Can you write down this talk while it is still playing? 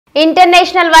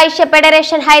International Vysya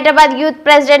federation Hyderabad youth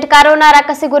president corona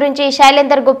రక్కసి గురించి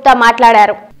శైలేందర్ గుప్తా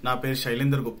మాట్లాడారు. నా పేరు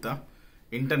Shailender Gupta,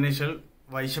 international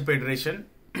Vysya federation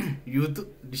youth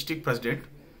district president.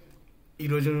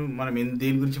 ఈరోజు మనం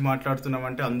దేని గురించి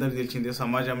మాట్లాడుతున్నామంటే అందరికి తెలిసిందే,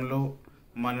 సమాజంలో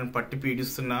మనం పట్టి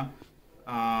పీడిస్తున్న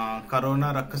కరోనా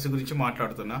రక్కసి గురించి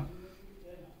మాట్లాడుతున్నా.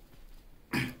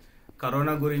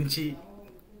 కరోనా గురించి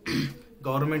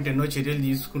గవర్నమెంట్ ఎన్నో చర్యలు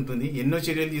తీసుకుంటుంది. ఎన్నో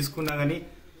చర్యలు తీసుకున్నా కానీ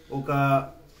ఒక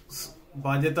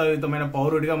బాధ్యతాయుతమైన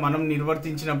పౌరుడిగా మనం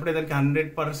నిర్వర్తించినప్పుడే దానికి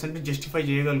 100% జస్టిఫై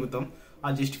చేయగలుగుతాం. ఆ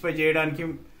జస్టిఫై చేయడానికి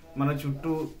మన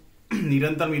చుట్టూ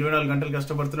నిరంతరం 24 గంటలు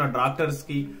కష్టపడుతున్న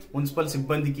డాక్టర్స్కి, మున్సిపల్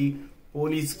సిబ్బందికి,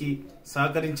 పోలీస్కి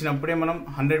సహకరించినప్పుడే మనం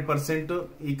 100%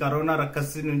 ఈ కరోనా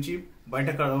రక్కసి నుంచి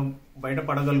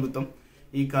బయటపడగలుగుతాం.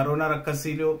 ఈ కరోనా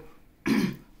రక్కసిలో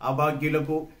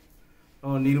అభాగ్యులకు,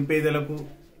 నిరుపేదలకు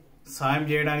సాయం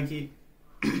చేయడానికి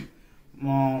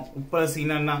ఉప్పల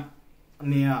సీనన్న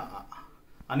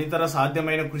అనితర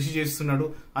సాధ్యమైన కృషి చేస్తున్నాడు.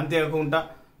 అంతేకాకుండా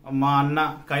మా అన్న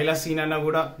కైలాస్ సీనన్న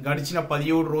కూడా గడిచిన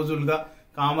 17 రోజులుగా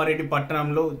కామారెడ్డి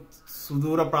పట్టణంలో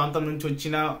సుదూర ప్రాంతం నుంచి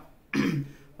వచ్చిన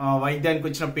వైద్యానికి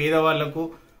వచ్చిన పేదవాళ్లకు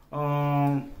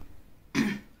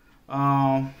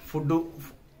ఫుడ్,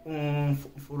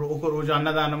 ఒకరోజు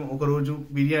అన్నదానం, ఒకరోజు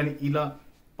బిర్యానీ, ఇలా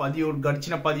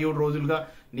గడిచిన 17 రోజులుగా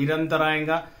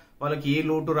నిరంతరాయంగా వాళ్ళకి ఏ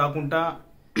లోటు రాకుండా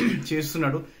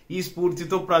చేస్తున్నాడు. ఈ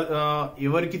స్ఫూర్తితో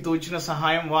ఎవరికి తోచిన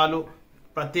సహాయం వాళ్ళు,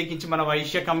 ప్రత్యేకించి మన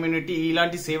వైశ్య కమ్యూనిటీ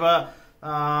ఇలాంటి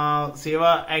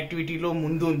సేవా యాక్టివిటీలో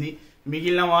ముందుంది.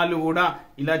 మిగిలిన వాళ్ళు కూడా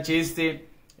ఇలా చేస్తే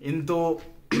ఎంతో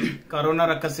కరోనా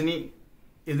రక్కసిని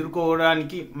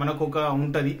ఎదుర్కోవడానికి మనకు ఒక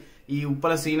ఉంటుంది. ఈ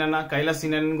ఉప్పల సీనన్న, కైలాస్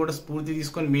సీనన్న కూడా స్ఫూర్తి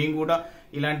తీసుకొని మేము కూడా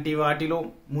ఇలాంటి వాటిలో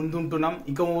ముందుంటున్నాం,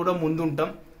 ఇక కూడా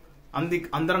ముందుంటాం.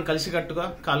 అందరం కలిసికట్టుగా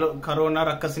కరోనా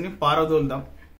రక్కసిని పారదోలుదాం.